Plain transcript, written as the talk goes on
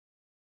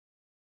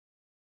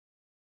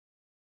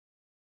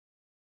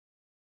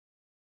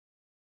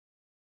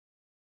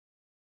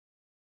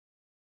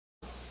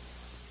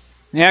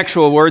The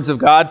actual words of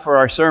God for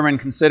our sermon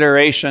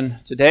consideration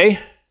today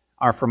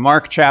are from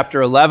Mark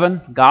chapter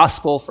 11, the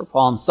Gospel for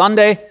Palm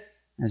Sunday,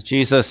 as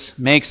Jesus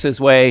makes his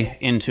way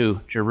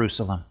into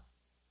Jerusalem.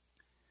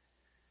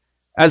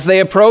 As they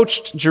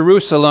approached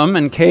Jerusalem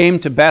and came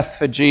to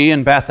Bethphage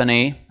and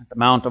Bethany at the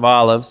Mount of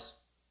Olives,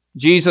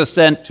 Jesus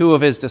sent two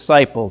of his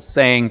disciples,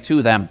 saying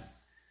to them,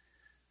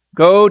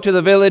 "Go to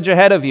the village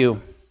ahead of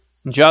you.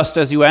 Just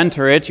as you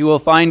enter it, you will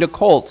find a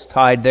colt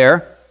tied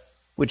there,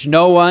 which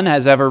no one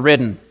has ever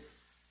ridden.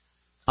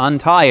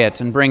 Untie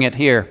it and bring it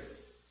here.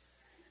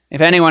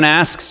 If anyone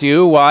asks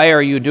you, 'Why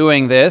are you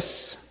doing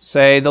this?'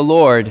 say, 'The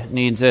Lord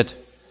needs it,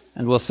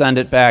 and will send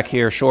it back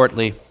here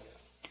shortly.'"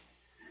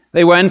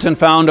 They went and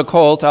found a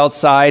colt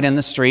outside in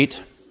the street,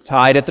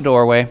 tied at the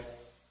doorway.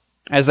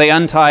 As they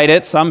untied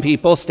it, some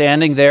people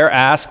standing there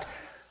asked,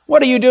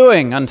 "What are you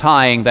doing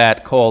untying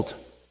that colt?"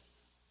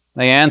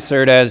 They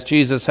answered as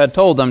Jesus had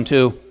told them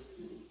to,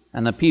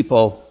 and the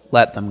people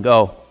let them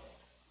go.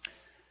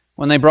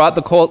 When they brought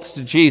the colts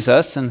to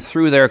Jesus and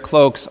threw their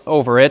cloaks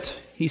over it,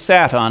 he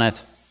sat on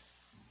it.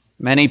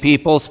 Many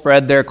people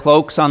spread their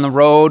cloaks on the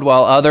road,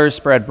 while others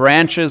spread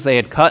branches they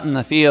had cut in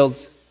the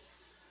fields.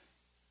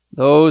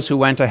 Those who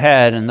went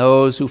ahead and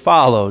those who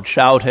followed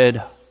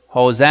shouted,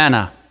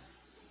 "Hosanna!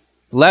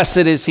 Blessed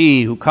is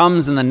he who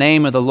comes in the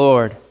name of the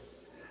Lord.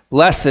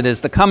 Blessed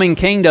is the coming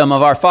kingdom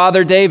of our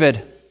father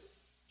David.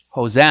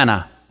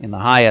 Hosanna in the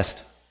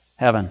highest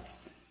heaven."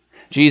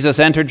 Jesus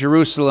entered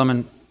Jerusalem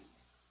and...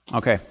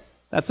 Okay,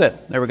 that's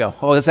it. There we go.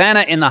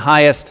 Hosanna in the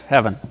highest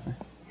heaven.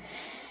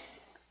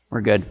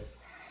 We're good.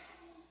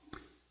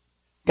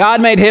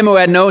 God made him who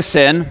had no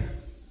sin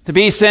to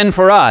be sin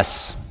for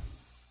us,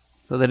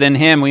 so that in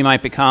him we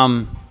might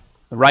become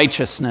the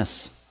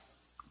righteousness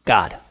of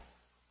God.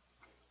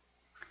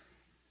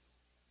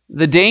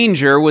 The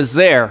danger was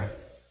there.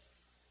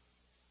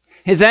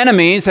 His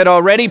enemies had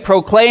already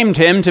proclaimed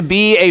him to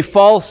be a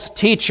false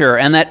teacher,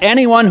 and that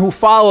anyone who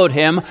followed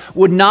him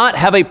would not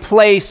have a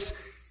place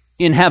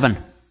in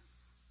heaven.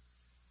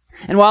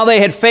 And while they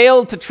had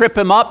failed to trip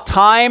him up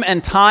time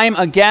and time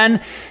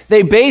again,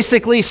 they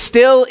basically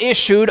still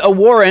issued a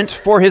warrant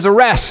for his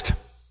arrest,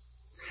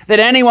 that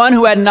anyone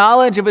who had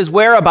knowledge of his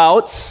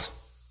whereabouts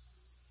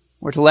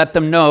were to let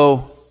them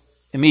know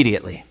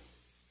immediately.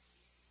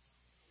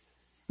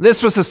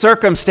 This was a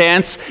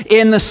circumstance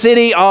in the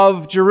city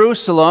of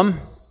Jerusalem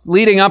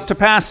leading up to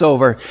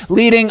Passover,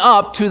 leading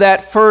up to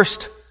that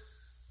first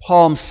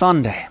Palm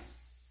Sunday.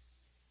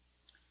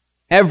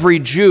 Every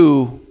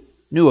Jew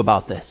knew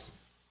about this.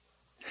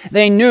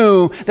 They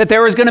knew that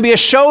there was going to be a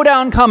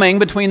showdown coming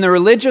between the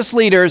religious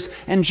leaders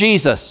and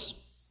Jesus.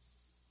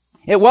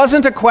 It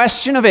wasn't a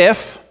question of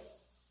if,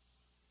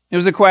 it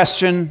was a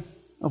question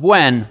of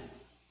when,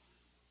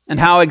 and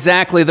how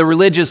exactly the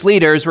religious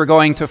leaders were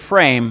going to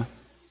frame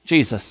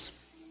Jesus.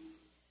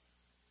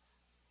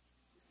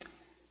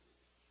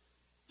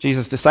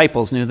 Jesus'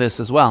 disciples knew this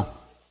as well.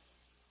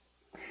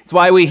 It's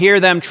why we hear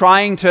them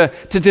trying to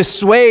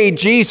dissuade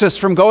Jesus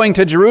from going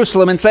to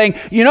Jerusalem and saying,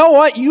 "You know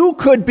what? You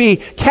could be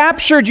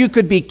captured, you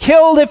could be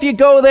killed if you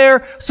go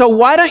there, so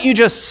why don't you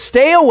just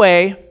stay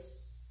away,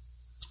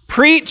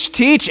 preach,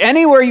 teach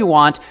anywhere you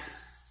want,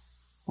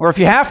 or if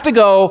you have to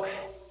go,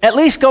 at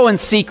least go in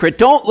secret.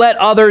 Don't let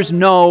others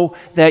know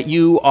that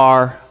you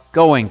are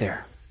going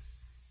there."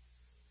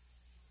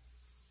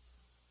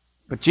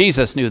 But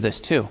Jesus knew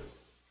this too.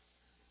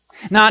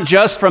 Not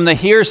just from the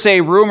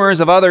hearsay rumors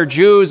of other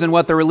Jews and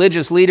what the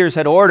religious leaders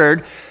had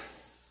ordered,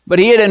 but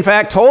he had in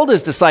fact told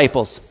his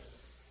disciples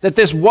that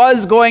this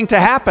was going to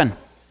happen.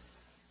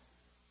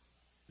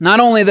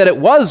 Not only that it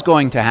was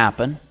going to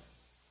happen,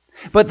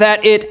 but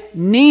that it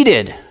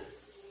needed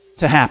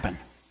to happen.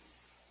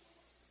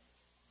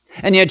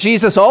 And yet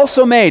Jesus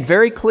also made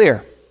very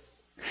clear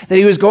that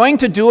he was going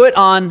to do it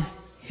on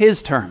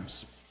his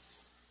terms.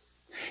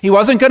 He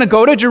wasn't going to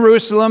go to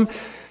Jerusalem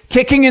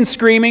kicking and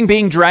screaming,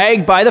 being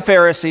dragged by the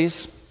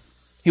Pharisees.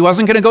 He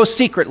wasn't going to go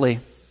secretly.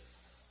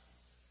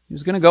 He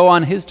was going to go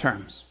on his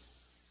terms.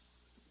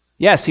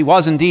 Yes, he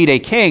was indeed a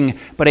king,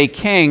 but a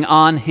king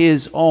on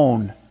his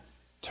own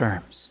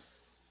terms.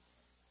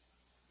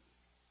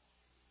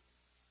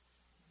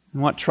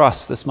 And what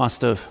trust this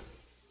must have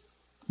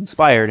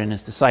inspired in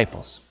his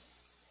disciples.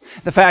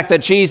 The fact that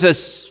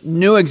Jesus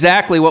knew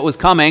exactly what was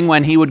coming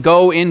when he would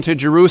go into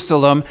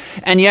Jerusalem,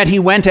 and yet he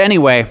went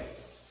anyway.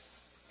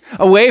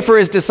 A way for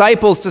his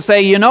disciples to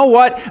say, "You know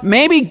what?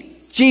 Maybe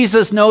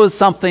Jesus knows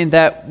something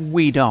that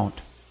we don't."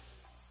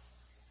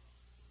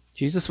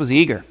 Jesus was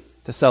eager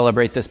to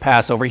celebrate this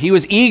Passover. He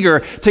was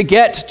eager to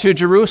get to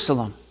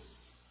Jerusalem.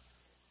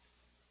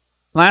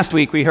 Last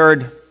week we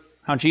heard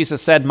how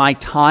Jesus said, "My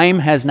time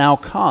has now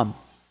come."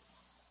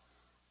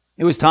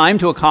 It was time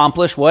to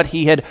accomplish what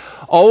he had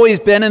always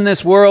been in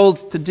this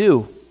world to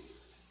do.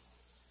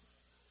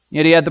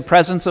 Yet he had the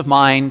presence of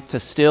mind to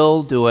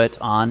still do it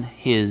on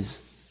his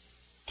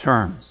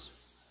terms,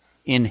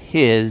 in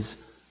his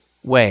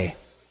way,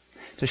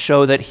 to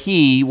show that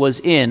he was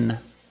in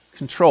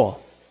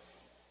control.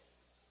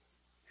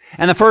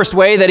 And the first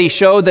way that he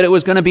showed that it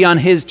was going to be on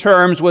his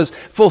terms was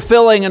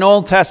fulfilling an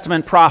Old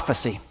Testament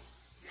prophecy.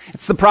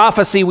 It's the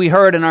prophecy we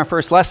heard in our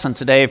first lesson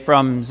today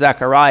from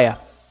Zechariah.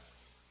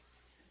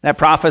 That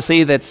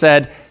prophecy that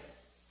said,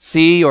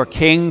 "See, your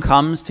king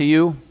comes to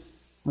you,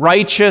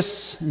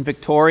 righteous and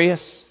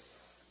victorious,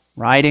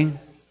 riding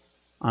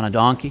on a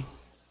donkey."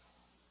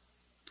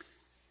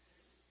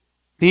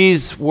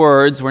 These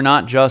words were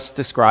not just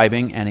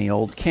describing any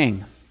old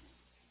king.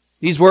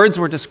 These words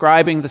were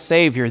describing the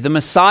Savior, the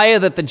Messiah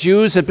that the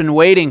Jews had been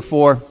waiting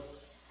for.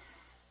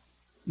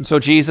 And so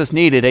Jesus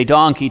needed a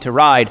donkey to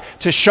ride,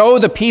 to show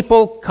the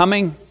people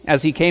coming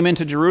as he came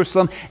into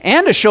Jerusalem,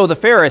 and to show the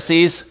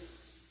Pharisees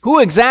who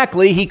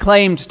exactly he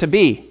claimed to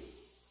be.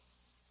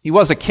 He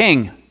was a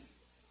king,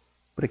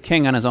 but a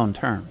king on his own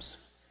terms.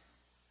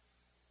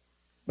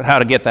 But how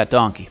to get that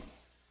donkey?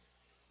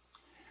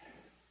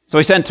 So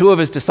he sent 2 of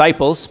his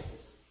disciples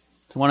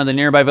to one of the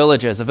nearby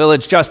villages, a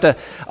village just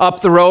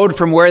up the road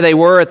from where they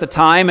were at the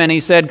time, and he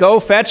said, "Go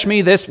fetch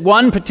me this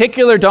one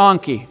particular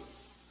donkey."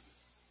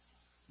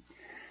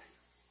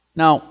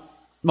 Now,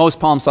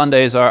 most Palm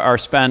Sundays are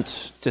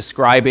spent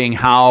describing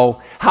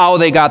how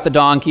they got the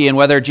donkey and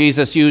whether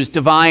Jesus used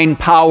divine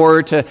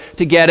power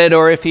to get it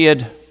or if he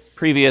had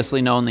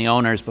previously known the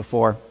owners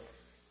before.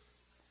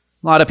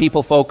 A lot of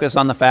people focus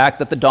on the fact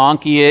that the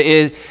donkey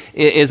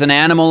is an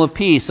animal of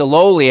peace, a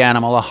lowly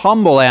animal, a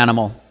humble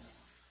animal.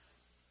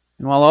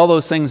 And while all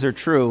those things are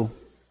true,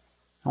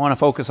 I want to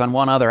focus on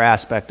one other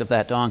aspect of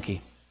that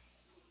donkey.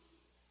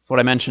 It's what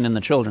I mentioned in the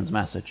children's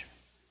message.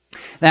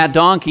 That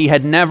donkey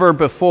had never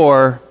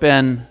before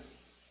been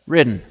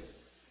ridden.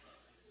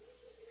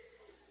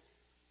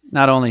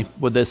 Not only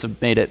would this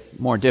have made it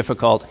more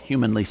difficult,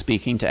 humanly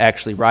speaking, to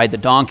actually ride the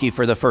donkey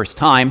for the first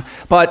time,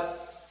 but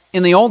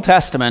in the Old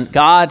Testament,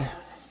 God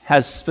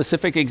has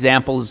specific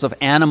examples of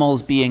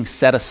animals being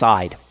set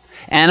aside.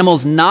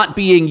 Animals not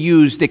being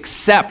used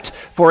except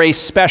for a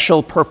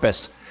special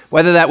purpose,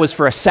 whether that was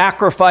for a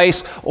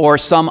sacrifice or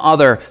some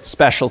other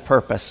special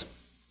purpose.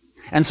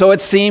 And so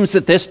it seems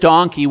that this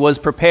donkey was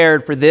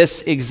prepared for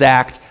this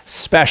exact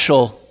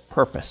special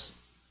purpose.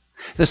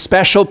 The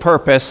special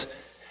purpose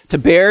to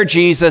bear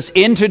Jesus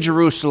into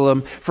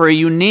Jerusalem for a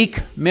unique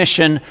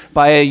mission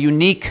by a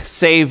unique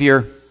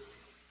Savior,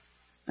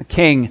 a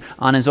king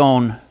on his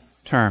own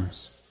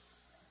terms.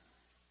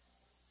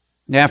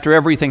 And after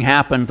everything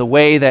happened the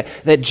way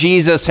that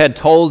Jesus had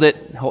told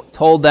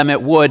them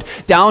it would,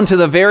 down to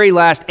the very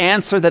last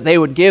answer that they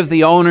would give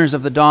the owners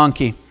of the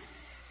donkey,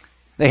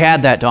 they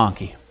had that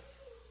donkey.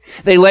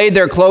 They laid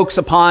their cloaks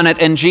upon it,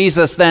 and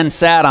Jesus then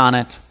sat on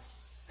it.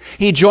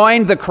 He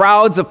joined the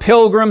crowds of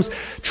pilgrims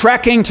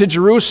trekking to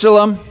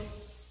Jerusalem.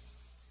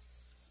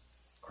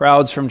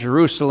 Crowds from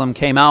Jerusalem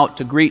came out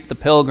to greet the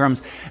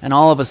pilgrims, and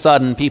all of a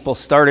sudden people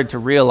started to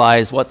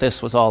realize what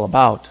this was all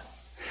about.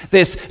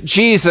 This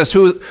Jesus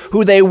who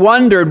they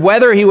wondered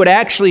whether he would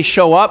actually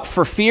show up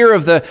for fear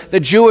of the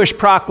Jewish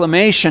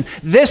proclamation.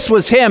 This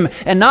was him,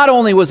 and not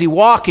only was he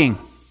walking,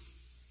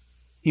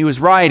 he was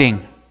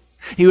riding.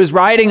 He was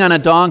riding on a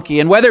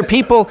donkey, and whether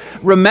people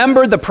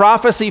remembered the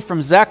prophecy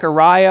from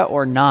Zechariah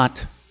or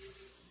not,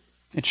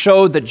 it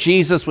showed that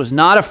Jesus was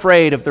not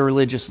afraid of the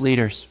religious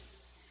leaders.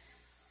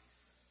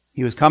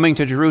 He was coming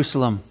to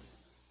Jerusalem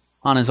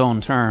on his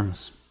own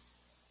terms.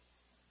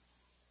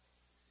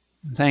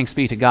 And thanks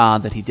be to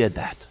God that he did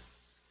that.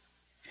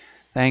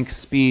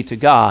 Thanks be to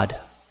God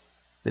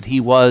that he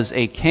was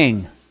a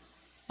king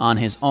on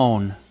his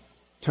own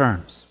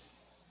terms.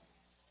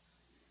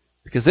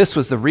 Because this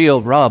was the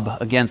real rub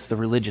against the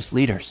religious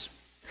leaders.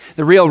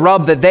 The real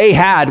rub that they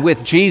had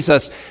with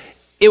Jesus.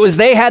 It was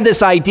they had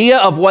this idea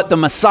of what the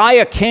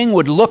Messiah king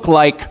would look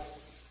like,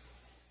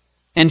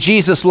 and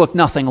Jesus looked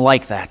nothing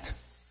like that.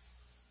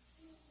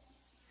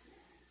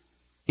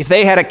 If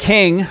they had a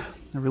king,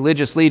 the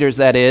religious leaders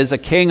that is, a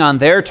king on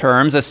their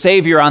terms, a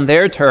savior on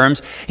their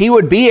terms, he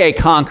would be a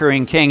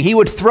conquering king. He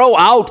would throw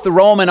out the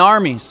Roman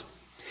armies.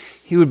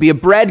 He would be a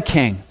bread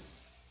king,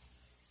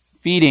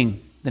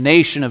 feeding the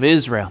nation of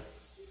Israel,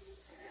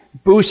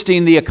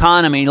 boosting the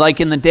economy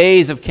like in the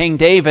days of King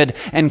David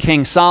and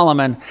King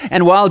Solomon.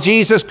 And while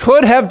Jesus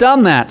could have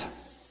done that,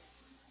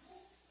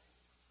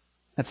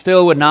 that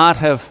still would not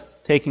have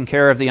taken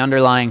care of the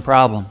underlying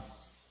problem.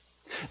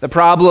 The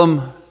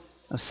problem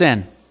of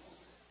sin,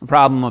 the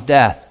problem of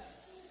death.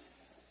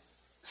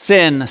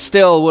 Sin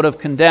still would have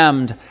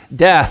condemned,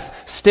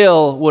 death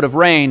still would have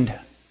reigned.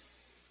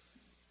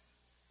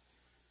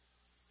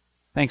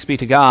 Thanks be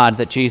to God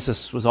that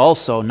Jesus was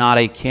also not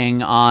a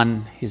king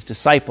on his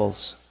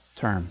disciples'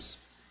 terms.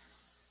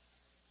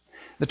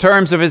 The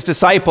terms of his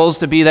disciples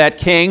to be that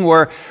king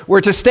were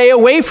to stay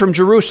away from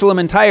Jerusalem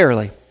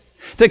entirely,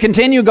 to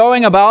continue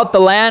going about the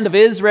land of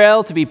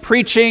Israel, to be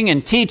preaching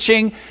and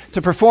teaching,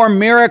 to perform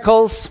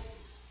miracles.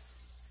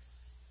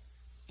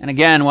 And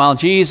again, while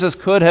Jesus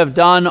could have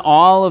done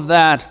all of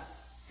that,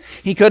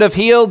 he could have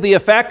healed the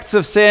effects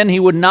of sin, he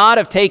would not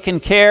have taken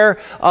care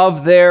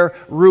of their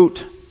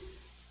root.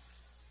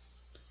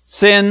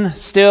 Sin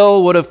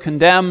still would have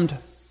condemned.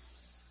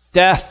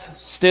 Death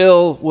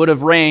still would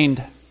have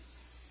reigned.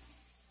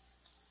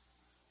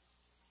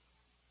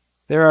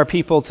 There are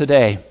people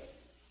today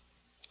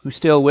who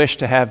still wish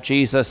to have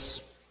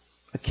Jesus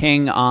a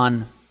king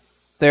on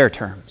their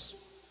terms.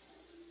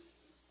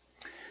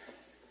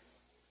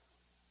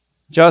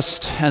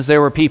 Just as there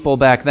were people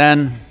back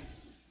then,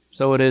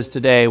 so it is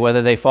today,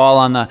 whether they fall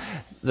on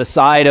the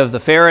side of the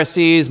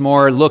Pharisees,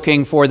 more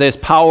looking for this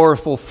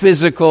powerful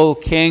physical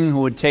king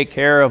who would take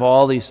care of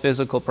all these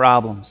physical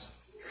problems.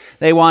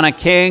 They want a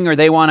king or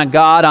they want a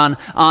God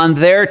on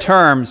their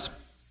terms.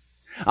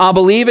 I'll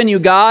believe in you,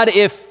 God,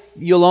 if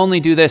you'll only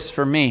do this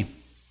for me.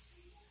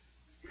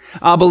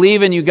 I'll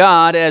believe in you,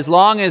 God, as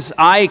long as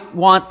I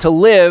want to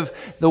live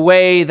the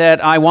way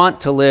that I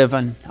want to live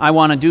and I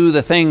want to do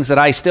the things that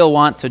I still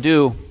want to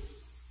do.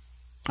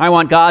 I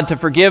want God to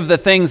forgive the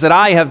things that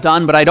I have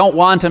done, but I don't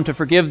want Him to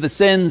forgive the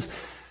sins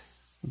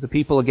of the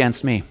people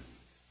against me.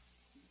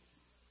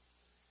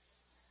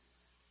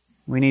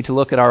 We need to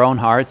look at our own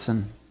hearts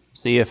and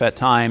see if at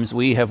times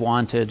we have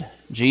wanted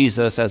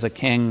Jesus as a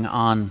king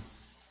on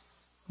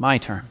my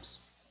terms.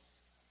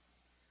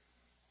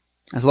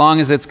 As long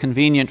as it's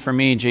convenient for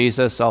me,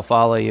 Jesus, I'll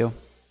follow you.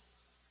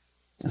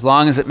 As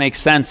long as it makes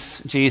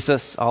sense,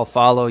 Jesus, I'll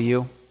follow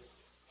you.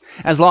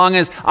 As long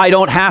as I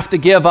don't have to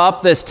give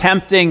up this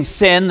tempting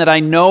sin that I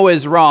know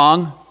is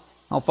wrong,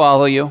 I'll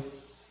follow you.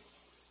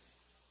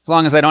 As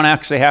long as I don't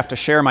actually have to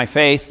share my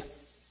faith,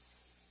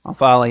 I'll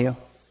follow you.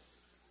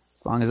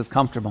 As long as it's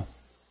comfortable.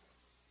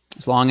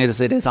 As long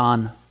as it is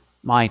on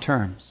my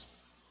terms.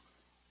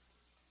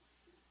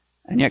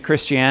 And yet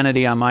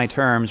Christianity on my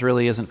terms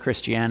really isn't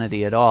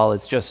Christianity at all.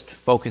 It's just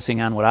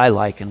focusing on what I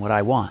like and what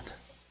I want.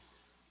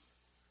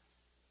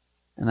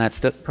 And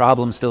that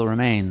problem still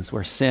remains,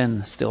 where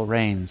sin still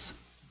reigns.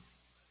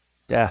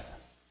 Death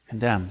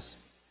condemns.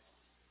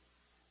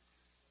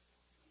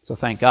 So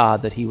thank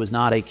God that He was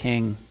not a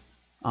king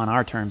on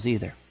our terms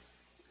either,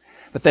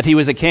 but that He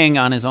was a king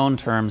on His own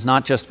terms,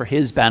 not just for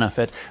His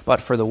benefit,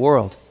 but for the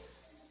world.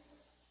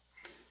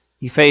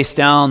 He faced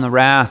down the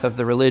wrath of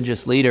the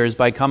religious leaders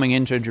by coming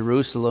into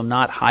Jerusalem,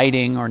 not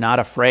hiding or not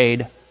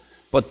afraid,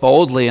 but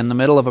boldly in the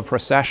middle of a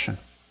procession.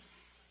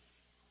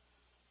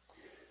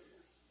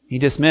 He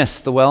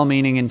dismissed the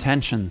well-meaning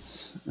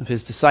intentions of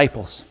His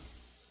disciples.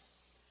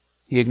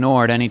 He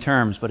ignored any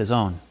terms but His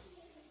own.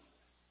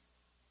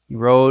 He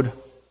rode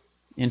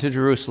into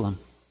Jerusalem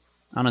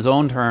on His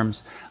own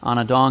terms, on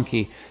a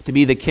donkey, to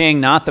be the king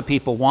not the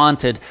people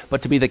wanted,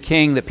 but to be the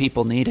king that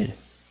people needed.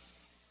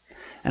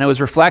 And it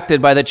was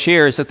reflected by the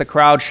cheers that the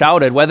crowd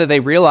shouted, whether they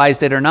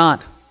realized it or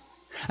not.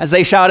 As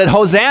they shouted,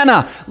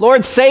 "Hosanna!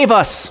 Lord, save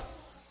us!"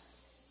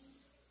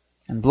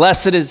 And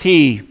blessed is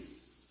He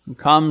who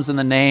comes in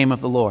the name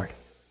of the Lord.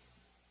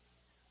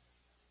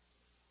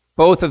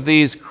 Both of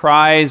these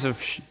cries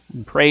of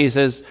and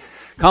praises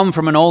come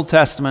from an Old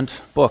Testament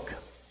book,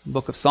 the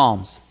book of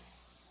Psalms.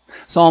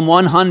 Psalm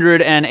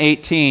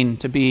 118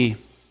 to be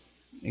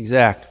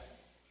exact.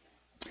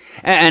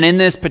 And in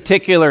this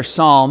particular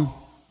psalm,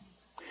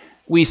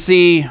 we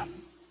see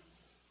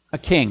a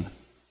king.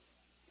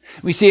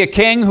 We see a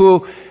king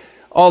who,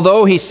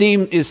 although he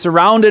is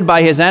surrounded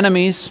by his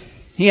enemies,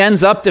 he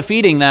ends up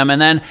defeating them. And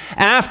then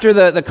after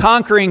the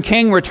conquering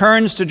king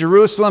returns to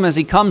Jerusalem, as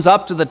he comes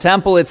up to the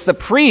temple, it's the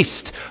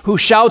priest who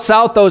shouts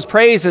out those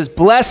praises.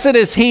 Blessed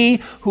is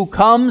he who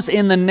comes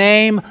in the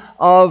name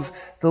of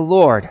the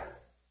Lord.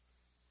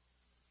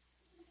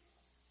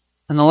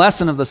 And the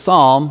lesson of the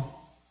psalm,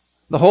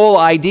 the whole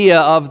idea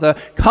of the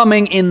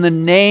coming in the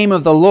name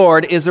of the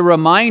Lord, is a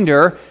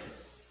reminder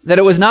that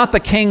it was not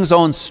the king's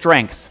own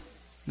strength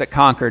that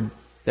conquered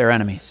their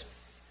enemies,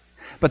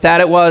 but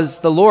that it was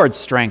the Lord's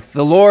strength,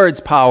 the Lord's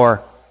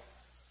power.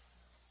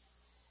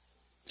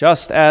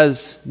 Just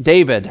as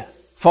David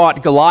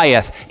fought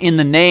Goliath in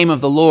the name of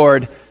the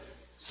Lord,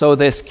 so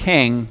this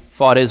king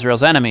fought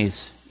Israel's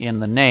enemies in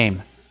the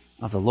name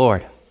of the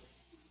Lord.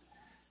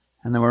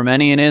 And there were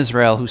many in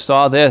Israel who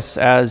saw this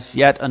as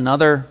yet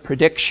another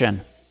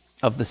prediction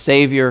of the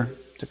Savior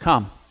to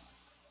come.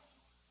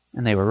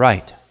 And they were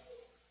right.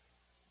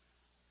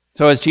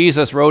 So as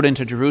Jesus rode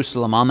into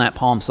Jerusalem on that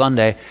Palm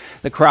Sunday,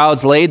 the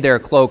crowds laid their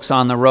cloaks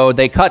on the road.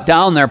 They cut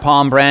down their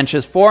palm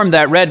branches, formed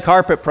that red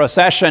carpet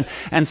procession,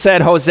 and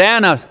said,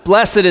 "Hosanna,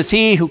 blessed is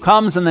he who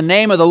comes in the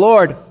name of the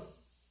Lord."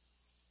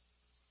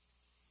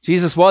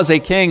 Jesus was a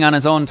king on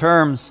his own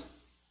terms.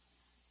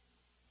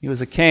 He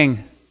was a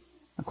king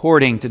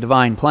according to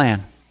divine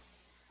plan.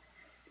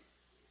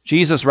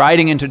 Jesus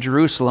riding into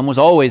Jerusalem was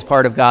always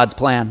part of God's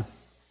plan.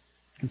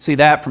 You can see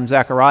that from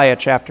Zechariah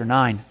chapter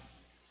 9.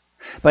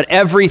 But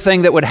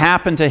everything that would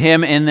happen to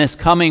him in this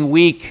coming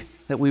week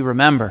that we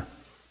remember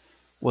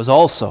was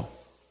also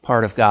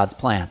part of God's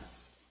plan.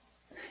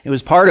 It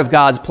was part of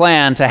God's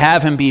plan to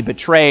have him be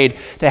betrayed,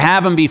 to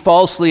have him be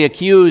falsely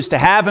accused, to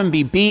have him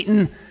be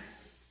beaten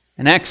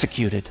and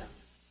executed.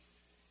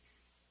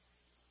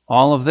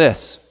 All of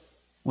this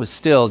was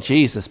still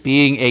Jesus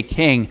being a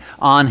king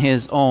on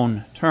his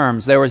own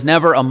terms. There was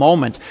never a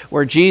moment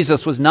where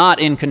Jesus was not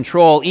in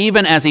control,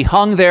 even as he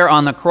hung there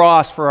on the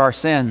cross for our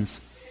sins.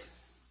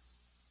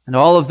 And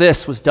all of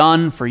this was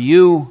done for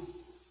you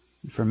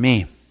and for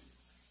me.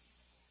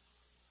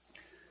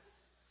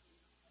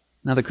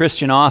 Now, the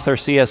Christian author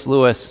C.S.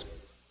 Lewis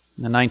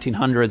in the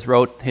 1900s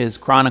wrote his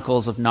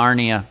Chronicles of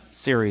Narnia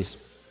series.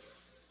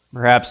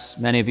 Perhaps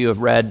many of you have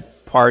read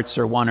parts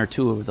or one or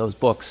two of those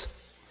books.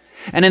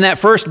 And in that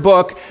first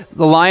book,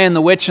 The Lion,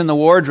 the Witch, and the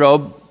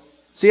Wardrobe,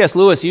 C.S.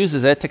 Lewis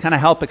uses it to kind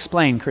of help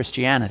explain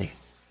Christianity.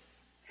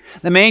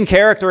 The main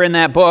character in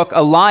that book,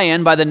 a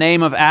lion by the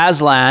name of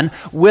Aslan,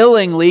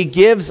 willingly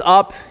gives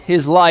up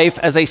his life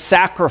as a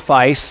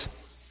sacrifice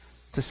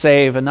to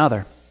save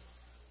another.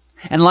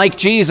 And like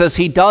Jesus,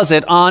 he does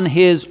it on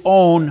his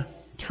own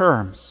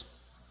terms.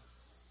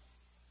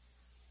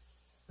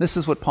 This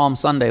is what Palm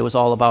Sunday was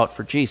all about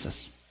for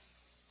Jesus.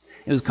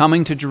 It was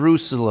coming to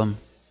Jerusalem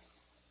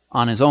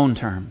on his own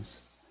terms.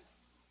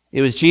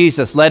 It was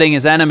Jesus letting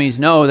his enemies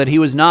know that he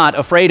was not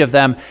afraid of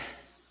them.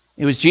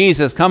 It was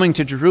Jesus coming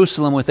to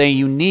Jerusalem with a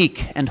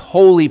unique and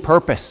holy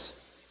purpose,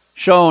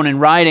 shown in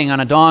riding on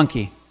a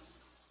donkey,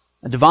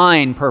 a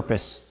divine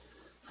purpose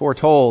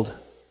foretold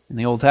in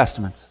the Old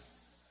Testament.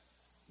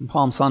 And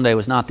Palm Sunday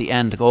was not the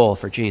end goal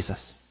for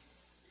Jesus.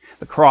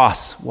 The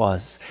cross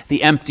was.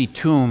 The empty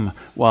tomb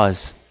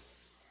was.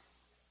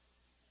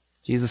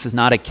 Jesus is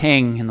not a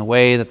king in the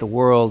way that the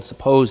world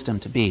supposed him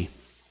to be,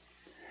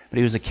 but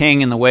he was a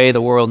king in the way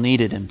the world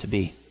needed him to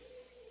be.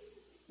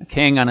 A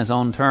king on his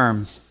own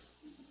terms.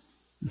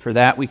 And for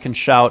that we can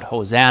shout,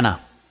 Hosanna.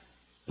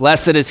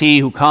 Blessed is he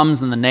who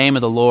comes in the name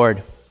of the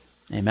Lord.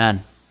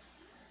 Amen.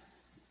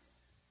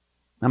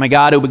 Now may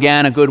God, who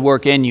began a good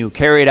work in you,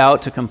 carry it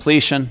out to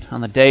completion on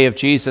the day of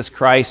Jesus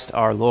Christ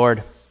our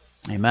Lord.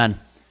 Amen.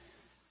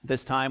 At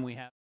this time we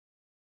have